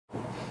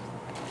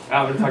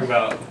I'm going to talk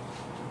about,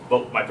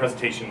 well, my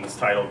presentation is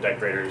titled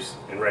Decorators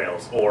in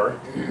Rails, or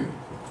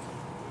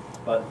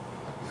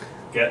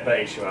get the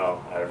HTML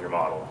out of your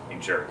model, you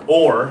jerk.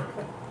 Or,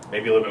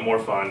 maybe a little bit more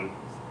fun,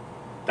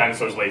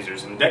 Dinosaurs,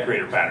 Lasers, and the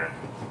Decorator pattern.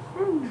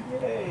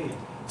 Yay.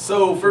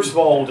 So first of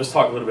all, we'll just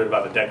talk a little bit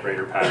about the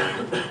Decorator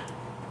pattern.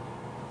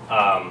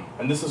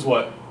 And this is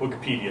what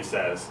Wikipedia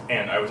says.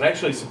 And I was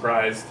actually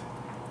surprised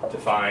to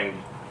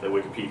find that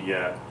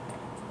Wikipedia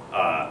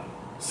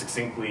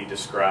succinctly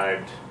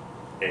described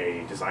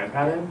a design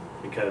pattern,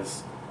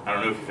 because I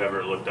don't know if you've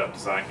ever looked up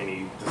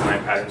any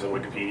design patterns on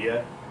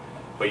Wikipedia,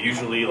 but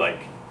usually like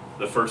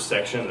the first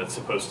section that's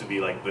supposed to be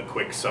like the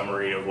quick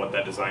summary of what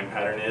that design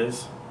pattern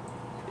is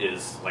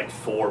like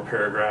 4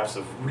 paragraphs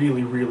of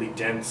really, really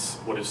dense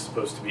what is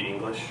supposed to be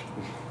English.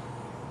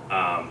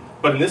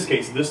 But in this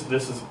case, this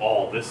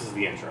is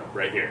the intro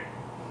right here,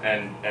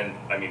 and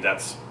I mean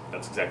that's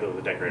exactly what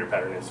the Decorator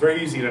pattern is. It's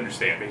very easy to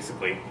understand,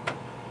 basically.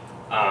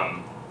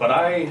 But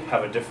I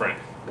have a different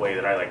way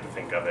that I like to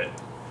think of it.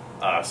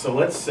 So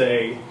let's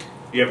say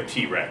you have a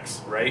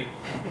T-Rex, right?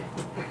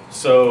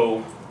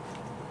 So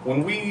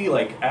when we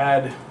like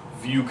add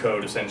view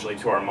code essentially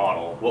to our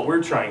model, what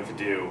we're trying to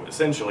do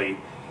essentially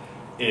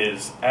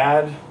is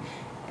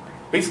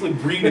basically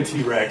breed a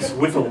T-Rex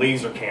with a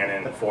laser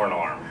cannon for an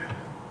arm.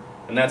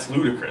 And that's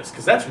ludicrous,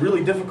 because that's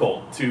really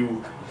difficult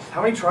to,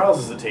 how many trials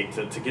does it take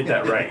to get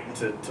that right?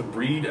 To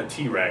breed a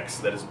T-Rex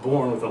that is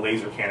born with a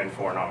laser cannon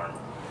for an arm.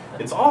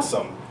 It's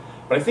awesome,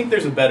 but I think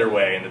there's a better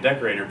way, and the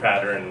Decorator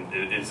pattern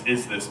is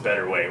this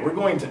better way. We're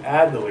going to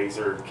add the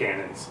laser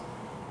cannons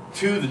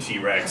to the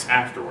T-Rex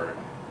afterward.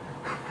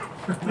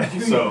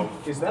 So,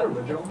 is that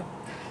original?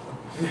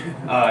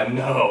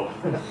 no.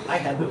 I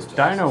had those toys.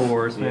 Dino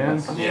Wars,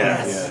 man.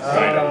 Yes.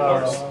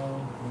 Dino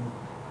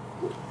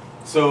Wars.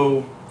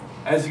 So,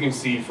 as you can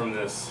see from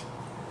this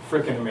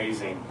frickin'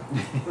 amazing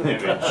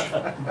image,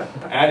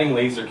 adding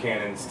laser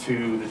cannons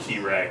to the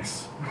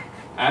T-Rex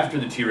after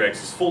the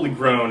T-Rex is fully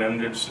grown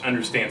and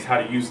understands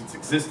how to use its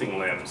existing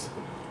limbs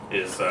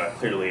is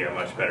clearly a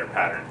much better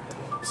pattern.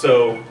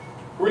 So,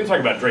 we're going to talk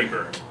about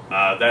Draper.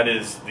 That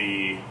is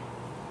the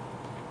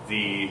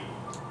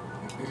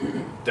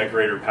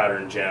Decorator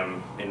pattern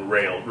gem in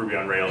Ruby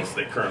on Rails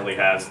that currently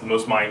has the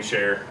most mind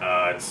share.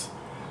 It's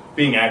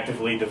being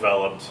actively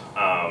developed.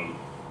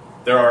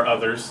 There are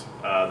others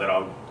that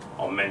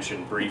I'll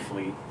mention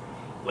briefly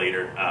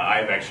later. I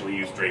have actually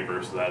used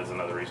Draper, so that is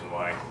another reason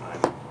why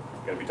I'm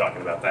going to be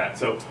talking about that.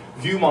 So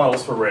view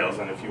models for Rails,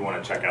 and if you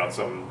want to check out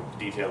some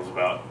details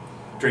about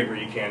Draper,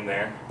 you can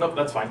there. Nope,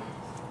 that's fine.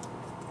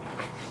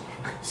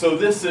 So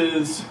this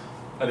is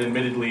an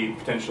admittedly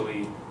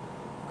potentially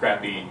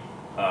crappy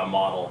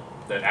model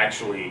that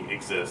actually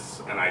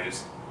exists, and I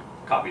just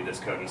copied this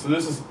code. And so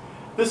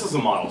this is a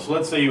model. So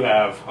let's say you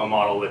have a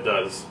model that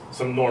does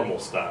some normal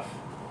stuff,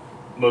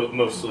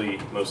 mostly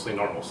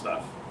normal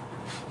stuff.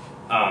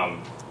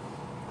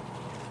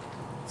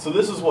 So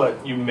this is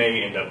what you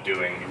may end up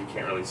doing. You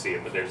can't really see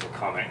it, but there's a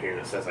comment here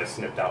that says I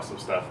snipped out some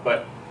stuff.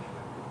 But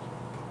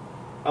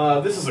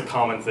this is a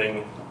common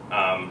thing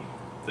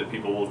that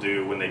people will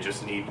do when they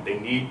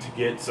need to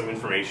get some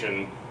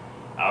information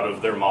out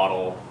of their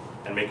model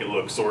and make it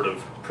look sort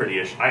of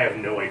prettyish. I have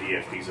no idea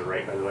if these are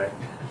right, by the way.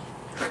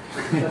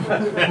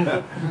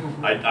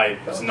 I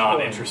was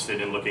not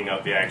interested in looking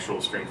up the actual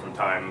string from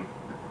time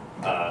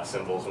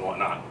symbols and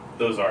whatnot.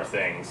 Those are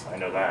things, I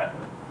know that.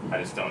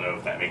 I just don't know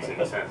if that makes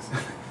any sense.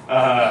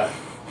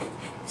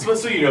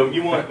 So you know,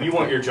 you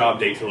want your job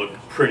date to look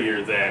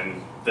prettier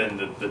than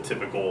the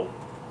typical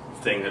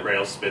thing that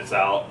Rails spits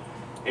out,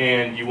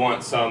 and you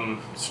want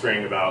some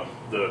string about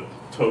the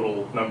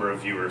total number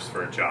of viewers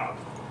for a job.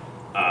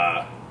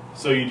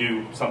 So you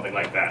do something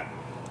like that.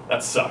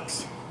 That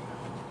sucks.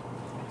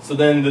 So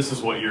then this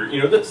is what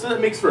that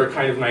makes for a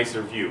kind of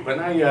nicer view. But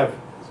now you have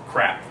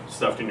crap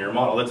stuffed in your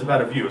model. That's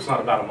about a view. It's not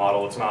about a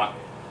model. It's not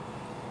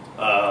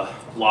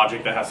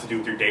logic that has to do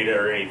with your data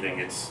or anything.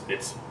 It's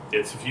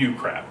view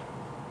crap.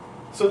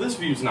 So this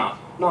view's not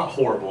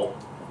horrible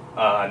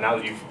now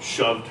that you've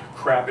shoved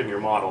crap in your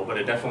model, but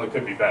it definitely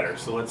could be better.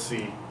 So let's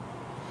see.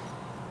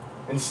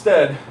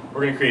 Instead,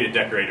 we're going to create a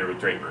decorator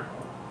with Draper.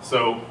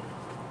 So,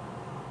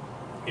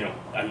 you know,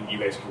 you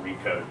guys can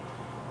read code.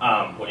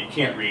 What you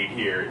can't read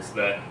here is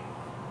that,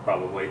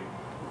 probably,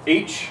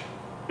 H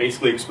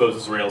basically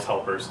exposes Rails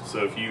helpers.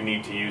 So if you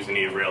need to use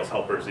any of Rails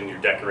helpers in your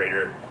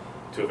decorator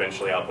to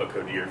eventually output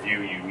code to your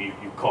view, you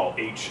call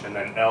H, and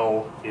then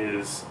L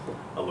is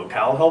a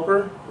locale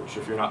helper, which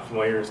if you're not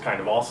familiar is kind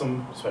of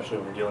awesome, especially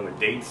when you're dealing with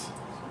dates.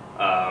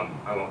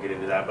 I won't get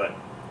into that, but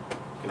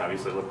you can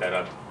obviously look that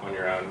up on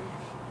your own.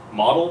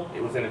 Model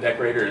within a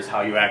decorator is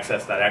how you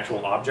access that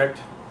actual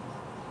object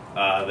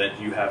that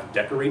you have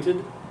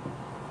decorated.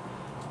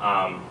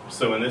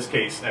 So in this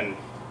case, and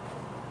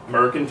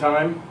American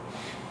time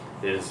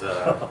is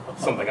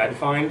something I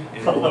defined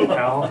in the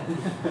locale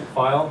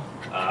file.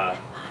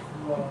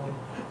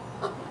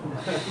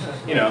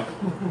 You know,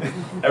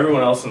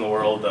 everyone else in the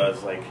world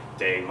does like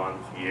day,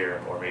 month,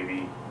 year, or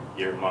maybe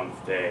year,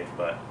 month, day,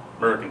 but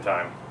American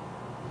time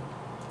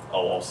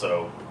I'll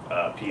also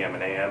PM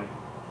and AM.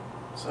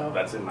 So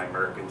that's in my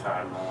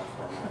mercantile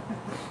format.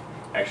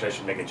 Actually, I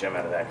should make a gem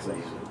out of that because I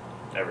use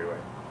it everywhere.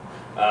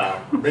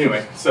 But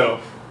anyway, so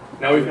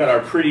now we've got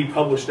our pretty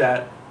published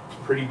at,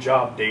 pretty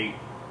job date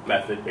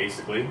method,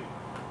 basically.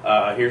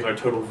 Here's our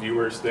total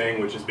viewers thing,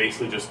 which is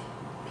basically just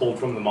pulled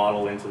from the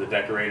model into the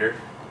decorator.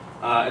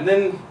 And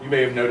then you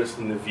may have noticed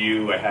in the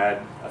view I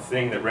had a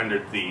thing that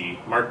rendered the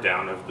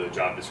markdown of the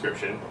job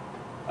description.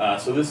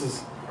 So this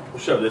is, we'll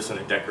show this in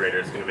a decorator.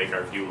 It's going to make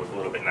our view look a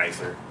little bit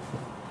nicer.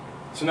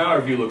 So now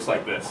our view looks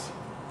like this.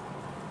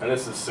 And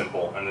this is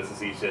simple, and this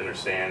is easy to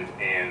understand.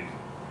 And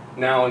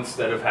now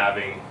instead of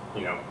having,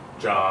 you know,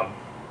 job,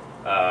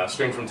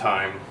 string from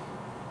time,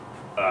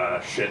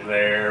 shit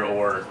there,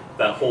 or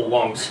that whole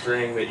long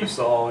string that you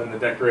saw in the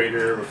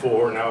decorator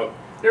before, now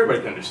everybody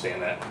can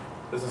understand that.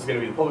 This is going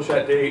to be the publish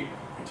at date,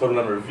 total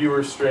number of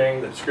viewers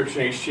string, the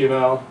description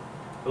HTML.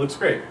 It looks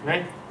great,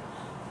 right?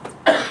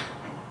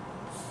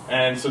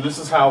 And so this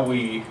is how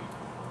we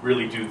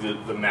really do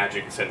the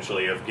magic,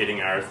 essentially, of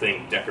getting our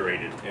thing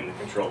decorated in the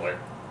controller.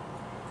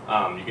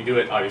 You can do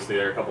it, obviously,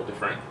 there are a couple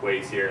different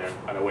ways here,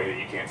 and a way that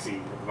you can't see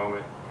at the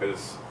moment,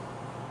 because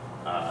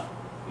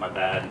my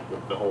bad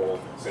with the whole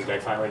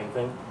syntax highlighting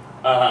thing.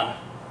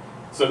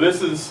 So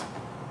this is,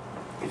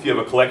 if you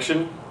have a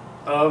collection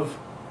of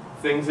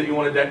things that you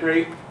want to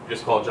decorate,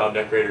 just call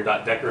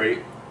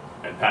jobdecorator.decorate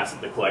and pass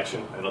it the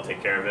collection, and it'll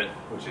take care of it,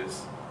 which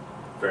is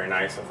very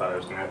nice. I thought I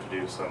was going to have to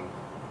do some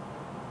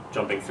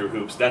jumping through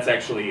hoops. That's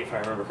actually, if I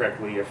remember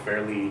correctly, a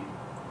fairly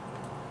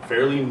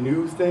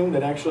new thing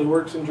that actually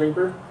works in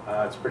Draper.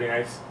 It's pretty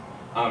nice.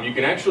 You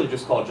can actually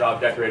just call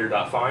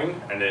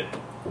jobdecorator.find, and it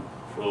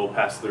will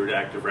pass through to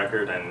active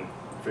record and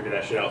figure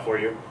that shit out for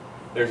you.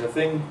 There's a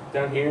thing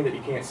down here that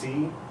you can't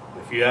see.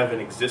 If you have an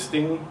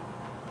existing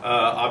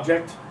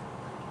object,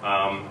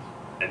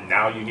 and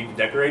now you need to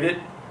decorate it,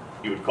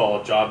 you would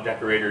call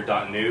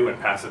jobdecorator.new and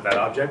pass it that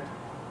object,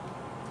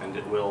 and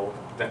it will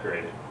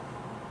decorate it.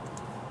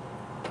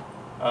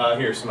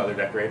 Here's some other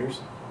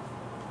decorators.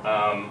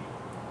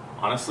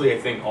 Honestly, I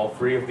think all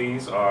three of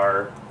these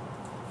are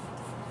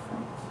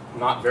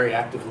not very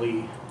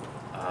actively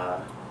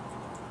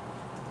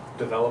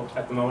developed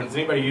at the moment. Has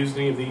anybody used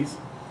any of these?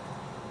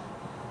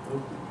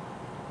 Cool.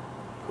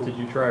 Did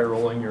you try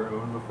rolling your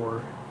own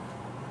before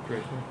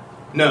creation?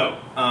 No,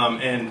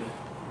 and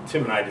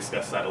Tim and I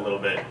discussed that a little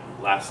bit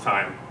last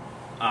time.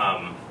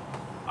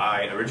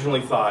 I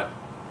originally thought,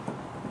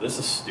 this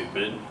is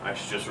stupid, I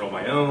should just roll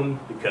my own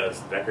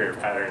because the decorator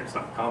pattern is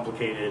not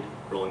complicated,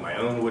 rolling my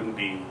own wouldn't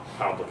be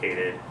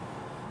complicated.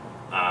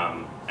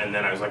 And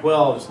then I was like,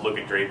 well, I'll just look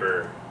at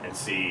Draper and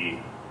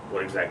see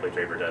what exactly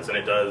Draper does. And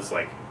it does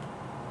like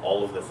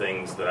all of the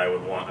things that I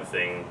would want a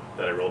thing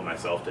that I rolled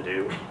myself to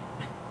do.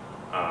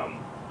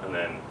 And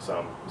then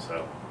some,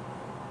 so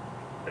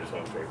I just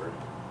went with Draper.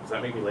 Does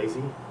that make me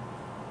lazy?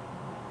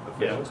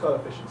 Yeah, let's call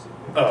it efficiency.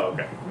 Oh,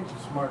 okay. Makes you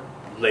smart.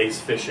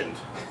 Lays-ficient.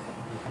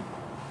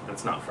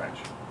 That's not French.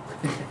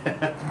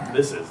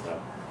 This is,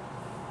 though.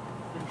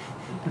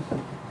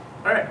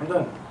 Alright, I'm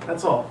done.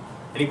 That's all.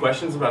 Any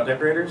questions about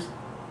decorators?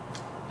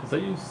 Does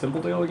that use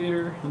Simple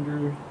Delegator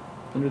under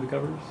the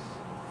covers?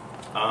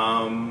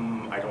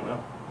 I don't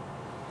know.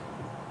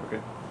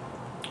 Okay.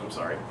 I'm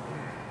sorry.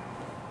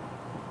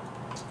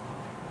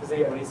 Does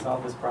anybody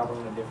solve this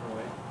problem in a different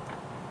way?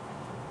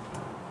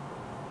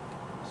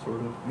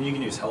 Sort of. I mean, you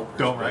can use helpers.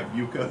 Don't write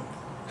Yucca.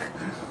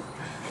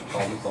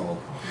 Problem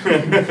solved.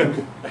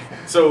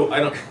 So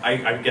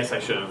I guess I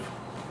should have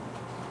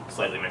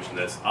slightly mentioned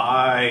this.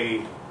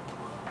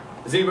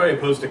 Is anybody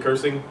opposed to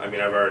cursing? I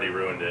mean, I've already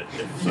ruined it,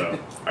 if so.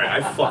 Alright,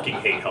 I fucking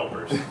hate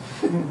helpers.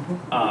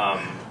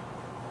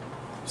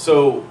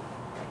 So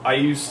I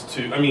used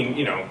to, I mean,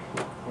 you know,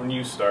 when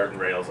you start in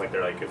Rails, like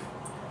they're like,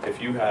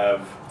 if you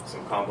have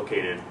some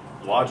complicated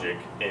logic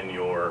in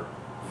your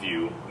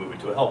view, move it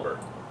to a helper.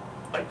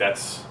 Like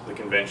that's the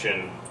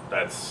convention,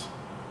 that's,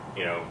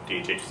 you know,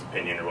 DHH's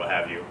opinion or what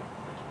have you.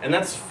 And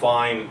that's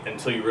fine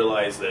until you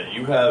realize that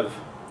you have,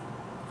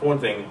 for one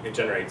thing, it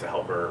generates a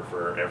helper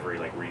for every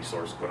like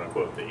resource, quote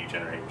unquote, that you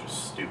generate, which is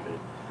stupid.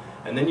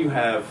 And then you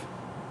have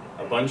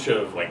a bunch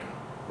of like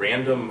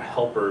random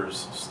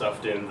helpers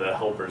stuffed in the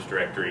helpers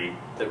directory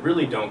that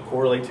really don't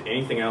correlate to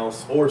anything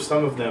else, or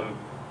some of them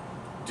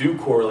do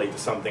correlate to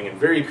something, and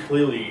very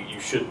clearly you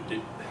should,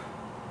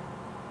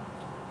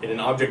 in an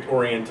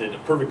object-oriented, a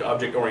perfect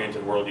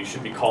object-oriented world, you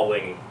should be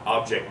calling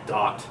object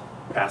dot,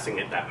 passing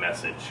it that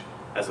message,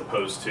 as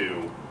opposed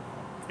to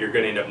you're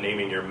going to end up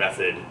naming your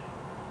method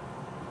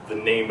the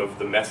name of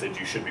the message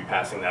you should be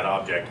passing that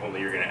object, only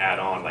you're going to add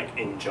on like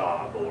in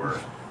job or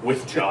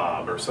with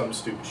job or some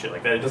stupid shit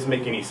like that. It doesn't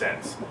make any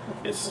sense.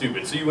 It's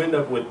stupid. So you end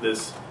up with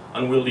this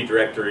unwieldy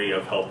directory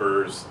of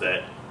helpers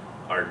that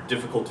are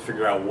difficult to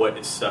figure out what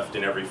is stuffed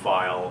in every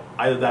file.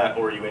 Either that,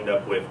 or you end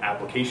up with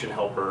application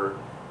helper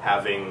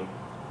having,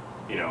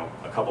 you know,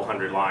 a couple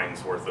hundred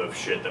lines worth of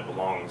shit that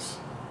belongs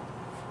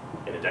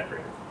in a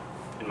decorator,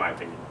 in my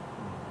opinion.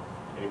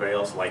 Anybody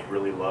else like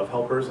really love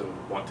helpers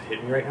and want to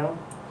hit me right now?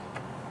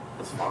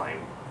 That's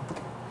fine.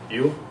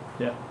 You?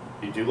 Yeah.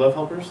 You do love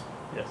helpers?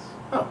 Yes.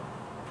 Oh.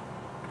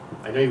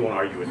 I know you won't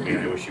argue with me.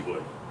 I wish you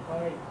would.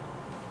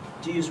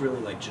 Do you use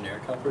really like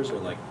generic helpers or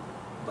like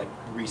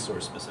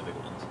resource specific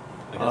ones?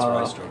 Like that's where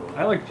I struggle with.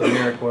 I like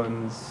generic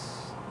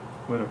ones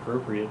when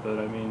appropriate, but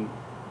I mean,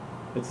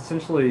 it's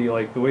essentially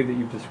like the way that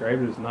you've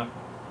described it is not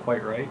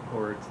quite right,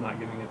 or it's not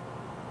giving it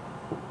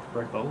the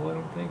correct level, I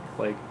don't think.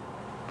 Like,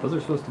 those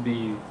are supposed to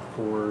be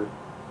for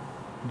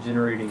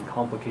generating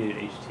complicated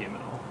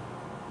HTML,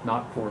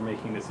 not for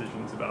making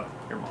decisions about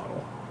your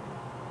model.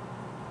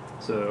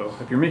 So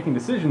if you're making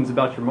decisions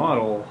about your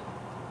model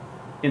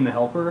in the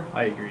helper,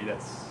 I agree,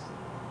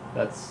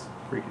 that's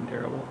freaking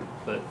terrible.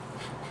 But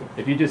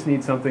if you just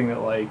need something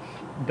that like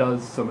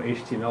does some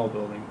HTML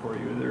building for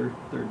you,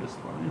 they're just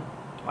fine.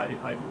 I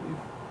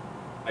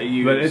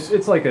believe. But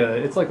it's like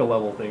a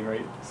level thing,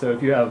 right? So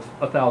if you have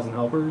 1,000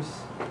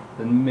 helpers,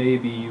 then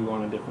maybe you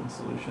want a different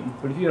solution.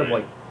 But if you have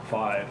like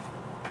 5,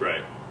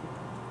 right?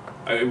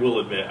 I will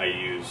admit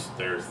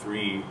there are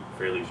 3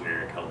 fairly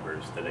generic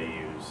helpers that I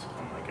use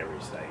on like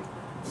every site.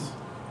 It's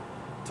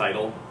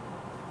title,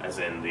 as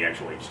in the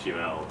actual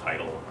HTML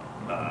title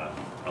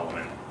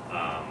element,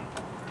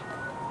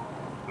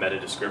 meta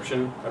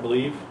description, I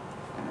believe,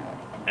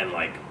 and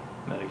like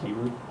meta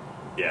keyword.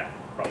 Yeah,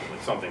 probably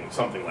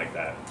something like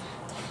that.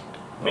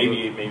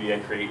 Maybe I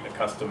create a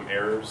custom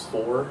errors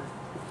for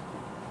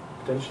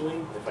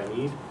potentially if I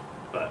need,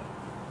 but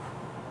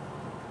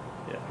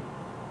yeah,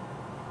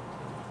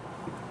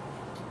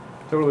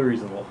 totally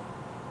reasonable.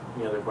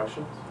 Any other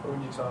questions? Where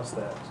would you toss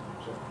that?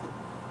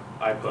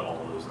 I put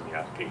all of those in the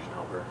application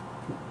helper.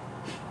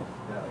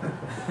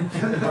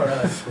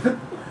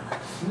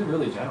 These are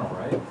really general,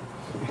 right?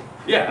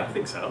 Yeah, I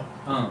think so.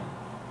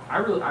 I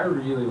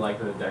really like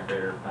the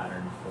decorator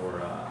pattern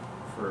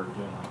for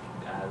doing like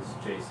as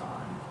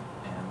JSON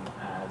and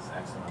as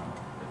XML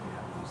if you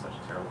have to do such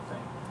a terrible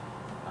thing.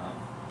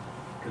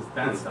 Because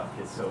that stuff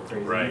gets so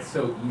crazy. Right. It's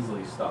so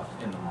easily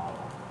stuffed in the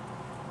model.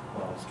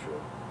 Well, that's true.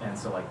 And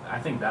so like I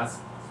think that's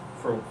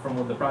from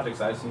what the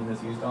projects I've seen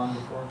this used on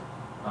before,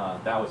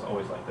 that was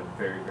always like the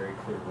very, very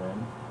clear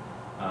win.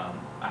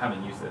 I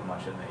haven't used it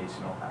much in the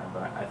HTML pattern,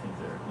 but I think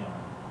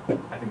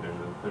I think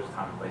there's a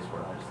time and place for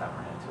it. I just haven't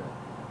ran into it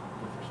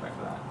with respect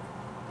to that.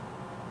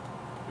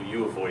 But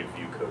you avoid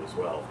view code as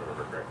well, if I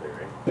remember correctly,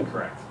 right?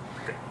 Correct.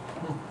 Okay.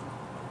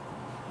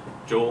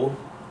 Joel,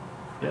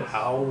 Yes.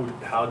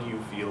 How do you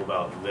feel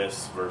about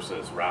this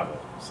versus Rabble,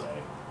 say?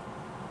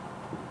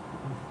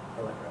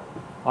 I like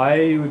Rabbit.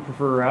 I would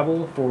prefer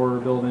Rabble for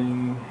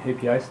building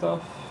API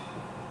stuff.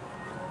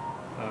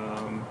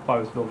 If I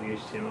was building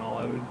HTML,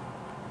 I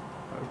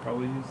would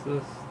probably use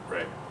this.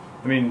 Right.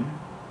 I mean,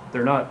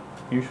 they're not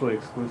mutually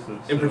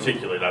exclusive. In so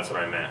particular, that's what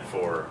I meant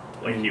for,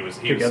 like, he was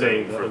together,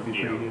 saying that for, would be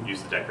pretty good.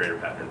 use the decorator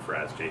pattern for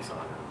as JSON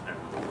and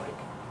like.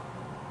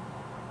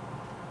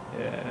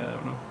 Yeah, I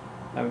don't know.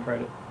 I haven't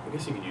tried it. I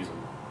guess you could use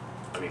them.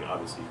 I mean,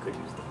 obviously you could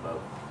use them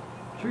both.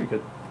 Sure, you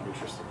could.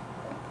 Interesting.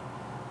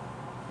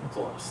 That's a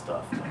lot of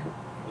stuff.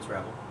 What's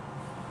Rabble?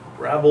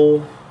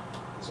 Rabble.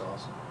 It's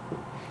awesome.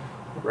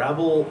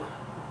 Rabble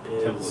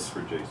Templates is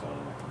for JSON.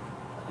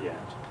 yeah.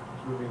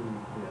 It's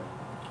moving,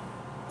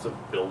 yeah. It's a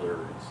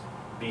builder.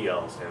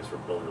 BL stands for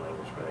builder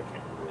language, but I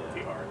can't remember what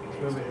the R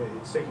means.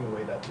 It's taking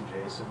away that to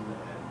JSON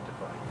and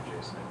defining your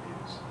JSON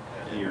views.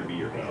 Indy.rb or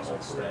making it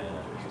Dinosaurs. static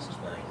JSON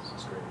specials.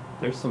 It's great.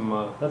 There's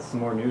some. That's some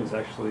more news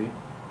actually.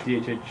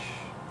 DHH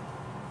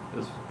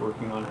is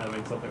working on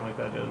having something like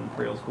that in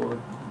Rails core.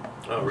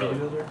 Oh, really?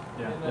 JBuilder?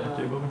 Yeah, And, yeah,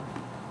 JBuilder.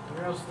 In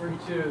Rails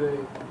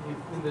 3.2,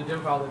 in the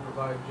gem file they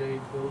provide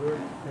JBuilder,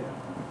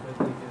 I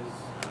think is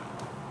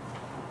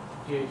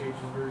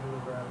DHH's version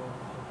of Rabble.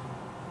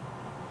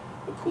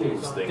 The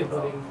coolest thing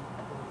about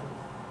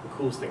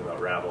templating.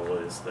 Rabble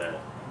is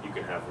that you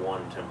can have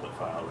one template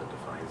file that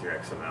defines your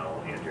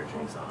XML and your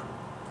JSON.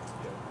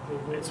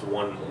 It's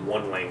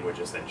one language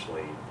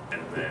essentially,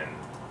 and then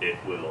it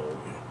will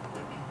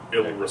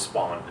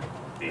respond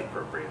in the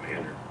appropriate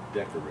manner.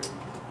 Decorator.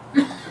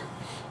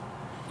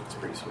 It's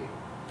pretty sweet.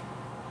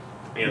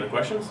 Any other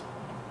questions?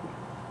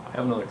 I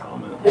have another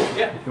comment.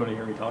 Yeah. If you want to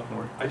hear me talk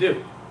more. I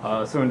do.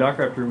 So in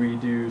Docraptor we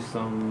do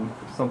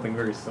something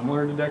very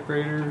similar to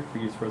Decorator.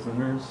 We use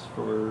presenters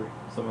for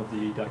some of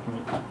the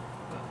document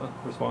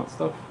response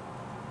stuff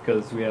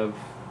because we have,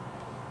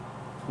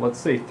 let's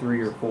say,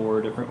 3 or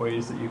 4 different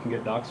ways that you can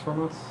get docs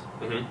from us,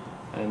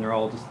 and they're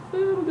all just a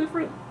little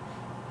different.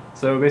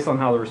 So based on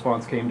how the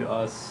response came to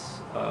us,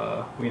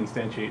 we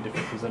instantiate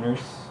different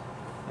presenters,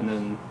 and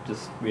then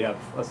we have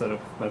a set of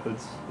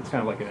methods. It's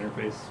kind of like an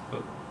interface,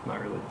 but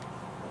not really.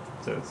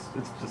 So it's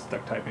just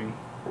duck typing.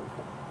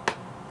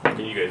 And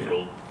you guys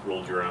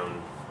rolled your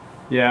own.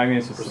 Yeah, I mean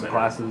it's just some presenter.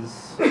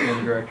 classes in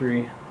the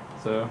directory.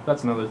 So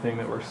that's another thing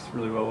that works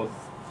really well with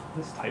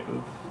this type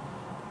of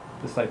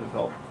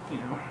help. You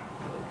know,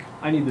 like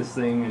I need this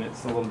thing, and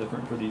it's a little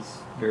different for these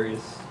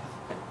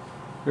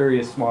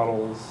various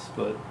models,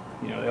 but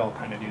you know they all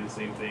kind of do the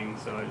same thing.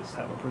 So I just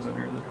have a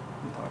presenter that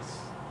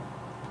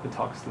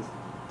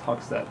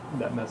talks that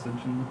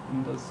message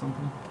and does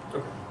something.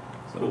 Okay.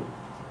 So Cool.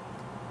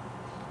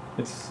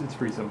 it's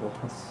pretty simple.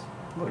 It's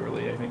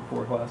literally I think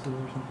 4 classes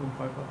or something,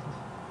 5 classes.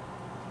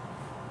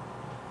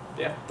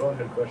 Yeah.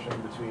 Bonehead question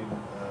between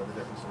the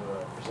difference of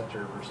a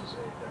presenter versus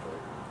a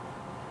decorator,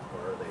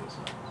 or are they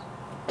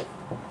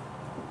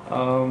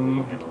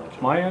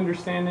synonymous? My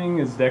understanding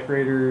is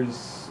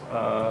decorators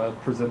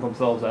present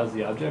themselves as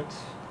the object,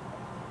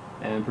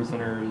 and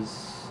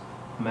presenters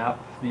map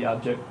the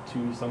object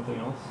to something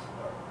else.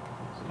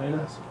 So Kinda.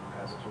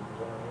 passive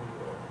presenter maybe,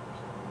 or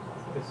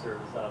something? A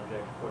service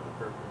object for the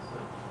purpose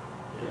of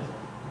using.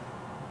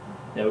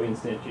 Yeah, we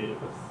instantiate it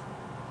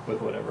with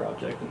whatever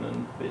object, and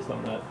then based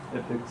on that,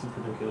 it picks a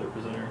particular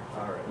presenter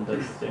All right. and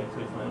does things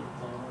with it.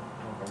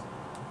 Okay.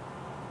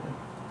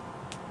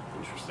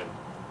 Interesting.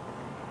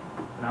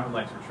 And I would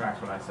like to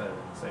retract what I said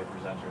and say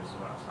presenters is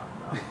what I was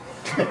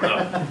talking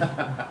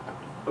about.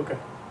 Okay.